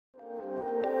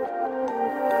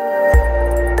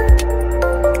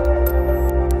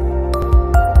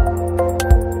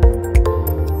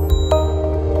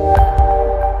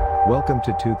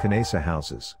attempted 2 Conesa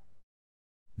houses.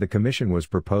 The commission was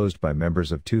proposed by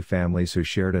members of 2 families who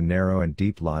shared a narrow and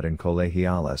deep lot in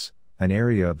Colegiales, an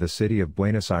area of the city of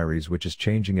Buenos Aires which is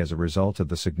changing as a result of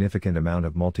the significant amount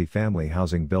of multifamily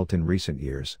housing built in recent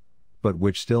years, but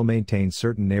which still maintains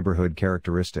certain neighborhood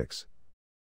characteristics.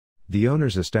 The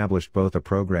owners established both a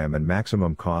program and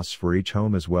maximum costs for each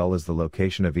home as well as the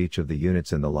location of each of the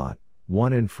units in the lot,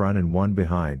 one in front and one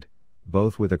behind,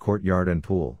 both with a courtyard and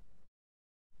pool.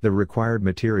 The required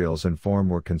materials and form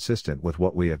were consistent with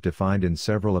what we have defined in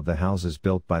several of the houses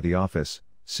built by the office: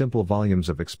 simple volumes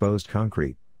of exposed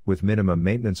concrete, with minimum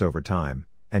maintenance over time,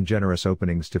 and generous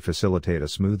openings to facilitate a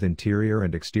smooth interior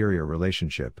and exterior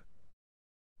relationship.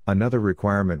 Another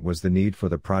requirement was the need for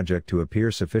the project to appear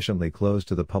sufficiently close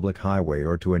to the public highway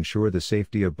or to ensure the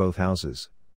safety of both houses.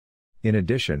 In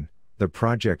addition, the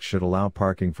project should allow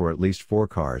parking for at least 4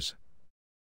 cars.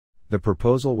 The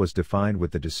proposal was defined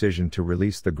with the decision to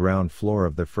release the ground floor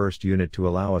of the first unit to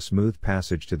allow a smooth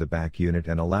passage to the back unit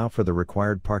and allow for the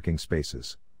required parking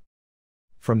spaces.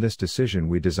 From this decision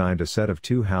we designed a set of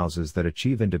 2 houses that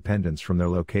achieve independence from their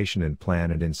location in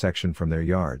plan and in section from their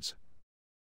yards.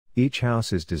 Each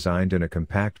house is designed in a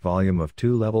compact volume of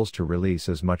 2 levels to release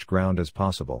as much ground as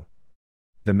possible.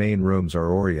 The main rooms are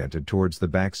oriented towards the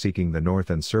back seeking the north,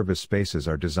 and service spaces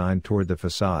are designed toward the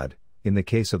facade, in the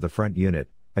case of the front unit,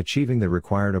 achieving the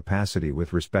required opacity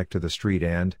with respect to the street,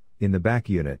 and, in the back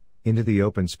unit, into the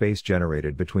open space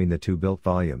generated between the 2 built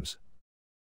volumes.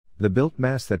 The built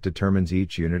mass that determines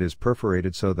each unit is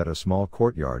perforated so that a small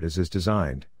courtyard is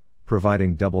designed,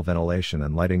 providing double ventilation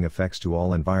and lighting effects to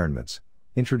all environments,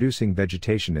 introducing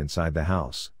vegetation inside the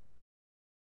house.